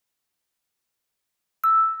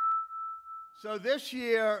So this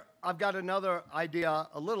year, I've got another idea,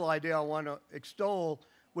 a little idea I want to extol,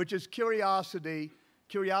 which is curiosity,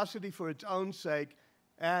 curiosity for its own sake,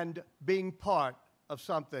 and being part of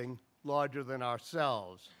something larger than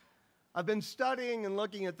ourselves. I've been studying and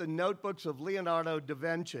looking at the notebooks of Leonardo da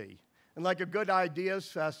Vinci. And like a good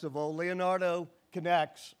ideas festival, Leonardo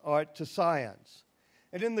connects art to science.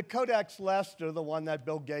 And in the Codex Leicester, the one that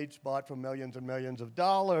Bill Gates bought for millions and millions of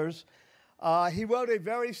dollars, he wrote a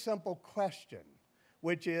very simple question,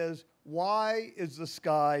 which is, why is the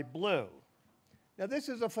sky blue? Now, this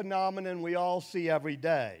is a phenomenon we all see every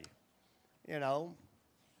day. You know,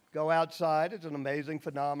 go outside, it's an amazing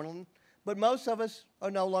phenomenon, but most of us are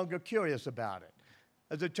no longer curious about it.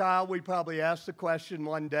 As a child, we probably asked the question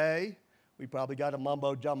one day, we probably got a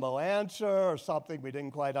mumbo-jumbo answer or something we didn't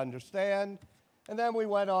quite understand, and then we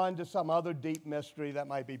went on to some other deep mystery that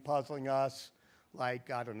might be puzzling us,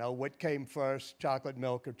 like, I don't know, what came first, chocolate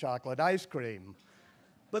milk or chocolate ice cream?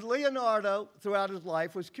 But Leonardo, throughout his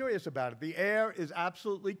life, was curious about it. The air is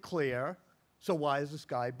absolutely clear, so why is the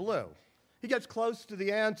sky blue? He gets close to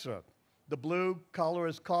the answer. The blue color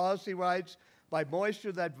is caused, he writes, by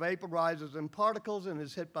moisture that vaporizes in particles and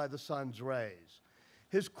is hit by the sun's rays.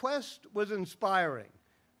 His quest was inspiring.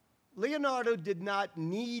 Leonardo did not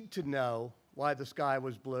need to know why the sky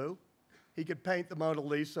was blue. He could paint the Mona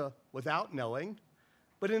Lisa without knowing,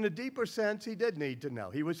 but in a deeper sense, he did need to know.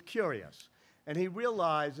 He was curious, and he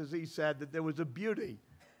realized, as he said, that there was a beauty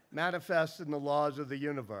manifest in the laws of the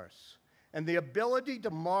universe, and the ability to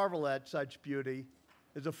marvel at such beauty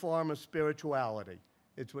is a form of spirituality.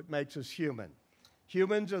 It's what makes us human.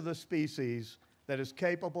 Humans are the species that is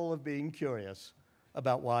capable of being curious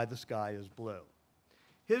about why the sky is blue.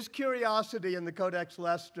 His curiosity in the Codex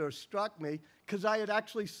Leicester struck me because I had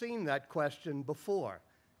actually seen that question before,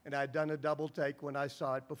 and I had done a double take when I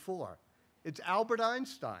saw it before. It's Albert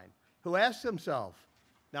Einstein, who asked himself,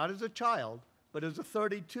 not as a child, but as a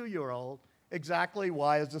 32-year-old, exactly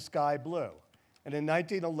why is the sky blue? And in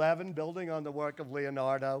 1911, building on the work of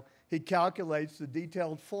Leonardo, he calculates the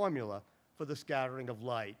detailed formula for the scattering of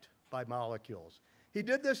light by molecules. He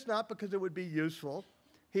did this not because it would be useful.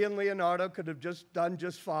 He and Leonardo could have done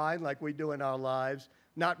just fine, like we do in our lives,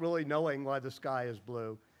 not really knowing why the sky is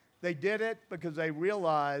blue. They did it because they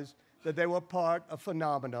realized that they were part of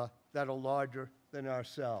phenomena that are larger than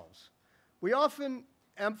ourselves. We often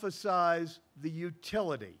emphasize the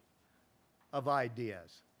utility of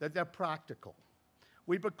ideas, that they're practical.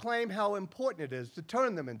 We proclaim how important it is to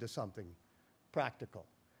turn them into something practical.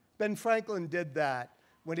 Ben Franklin did that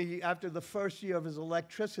when he, after the first year of his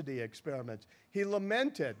electricity experiments, he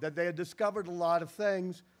lamented that they had discovered a lot of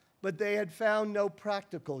things, but they had found no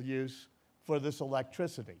practical use for this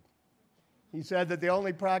electricity. He said that the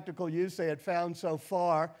only practical use they had found so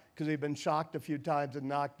far, because he'd been shocked a few times and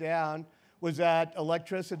knocked down, was that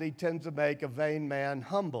electricity tends to make a vain man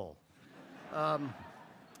humble.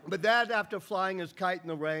 But that, after flying his kite in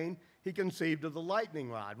the rain, he conceived of the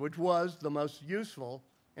lightning rod, which was the most useful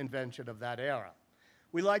invention of that era.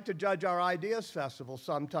 We like to judge our ideas festival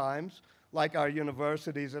sometimes, like our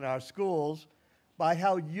universities and our schools, by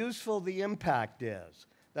how useful the impact is.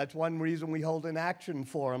 That's one reason we hold an action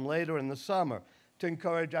forum later in the summer, to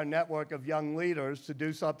encourage our network of young leaders to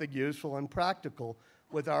do something useful and practical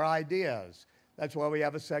with our ideas. That's why we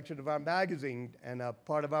have a section of our magazine and a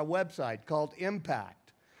part of our website called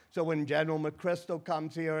Impact. So when General McChrystal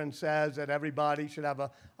comes here and says that everybody should have an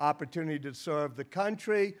opportunity to serve the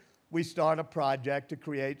country, we start a project to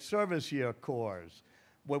create service year corps,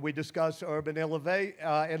 where we discuss urban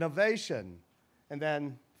innovation. And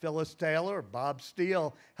then Phyllis Taylor, Bob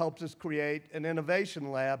Steele, helps us create an innovation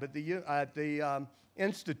lab at the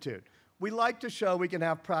Institute. We like to show we can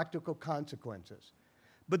have practical consequences.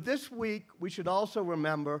 But this week, we should also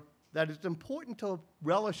remember that it's important to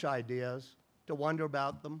relish ideas, to wonder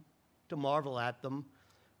about them, to marvel at them,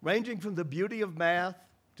 ranging from the beauty of math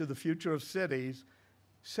to the future of cities,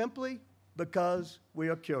 simply because we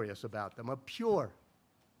are curious about them, a pure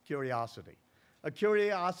curiosity, a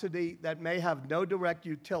curiosity that may have no direct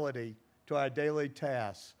utility to our daily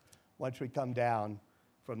tasks once we come down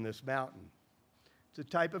from this mountain. It's a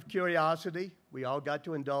type of curiosity we all got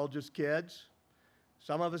to indulge as kids.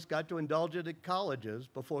 Some of us got to indulge it at colleges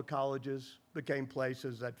before colleges became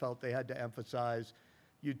places that felt they had to emphasize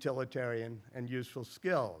utilitarian and useful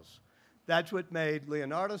skills. That's what made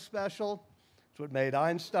Leonardo special. It's what made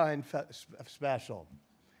Einstein special.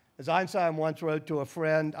 As Einstein once wrote to a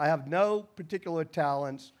friend, "I have no particular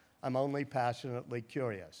talents, I'm only passionately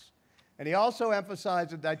curious." And he also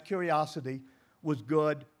emphasized that curiosity was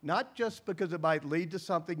good, not just because it might lead to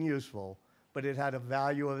something useful, but it had a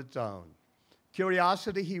value of its own.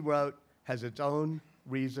 Curiosity, he wrote, has its own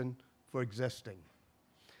reason for existing.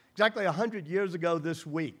 Exactly 100 years ago this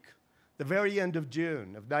week, the very end of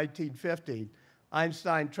June of 1950,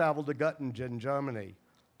 Einstein traveled to Göttingen, Germany,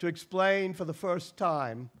 to explain for the first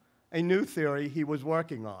time a new theory he was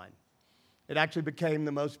working on. It actually became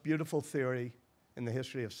the most beautiful theory in the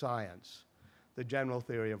history of science, the general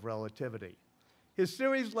theory of relativity. His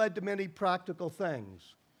theories led to many practical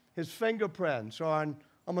things. His fingerprints are on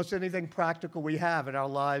almost anything practical we have in our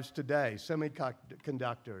lives today: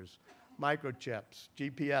 semiconductors, microchips,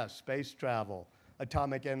 GPS, space travel,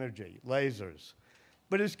 atomic energy, lasers.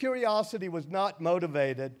 But his curiosity was not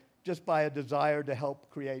motivated just by a desire to help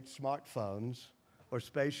create smartphones or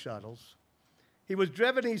space shuttles. He was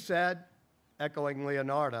driven, he said, echoing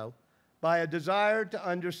Leonardo, by a desire to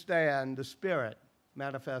understand the spirit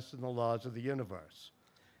manifest in the laws of the universe.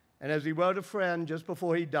 And as he wrote a friend just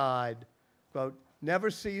before he died, quote,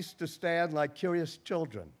 "Never cease to stand like curious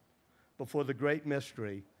children before the great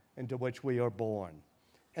mystery into which we are born."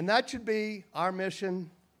 And that should be our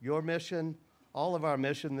mission, your mission, all of our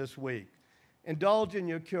mission this week. Indulge in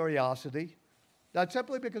your curiosity, not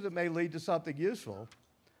simply because it may lead to something useful,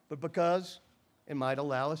 but because it might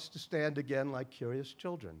allow us to stand again like curious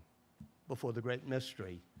children before the great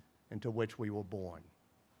mystery into which we were born.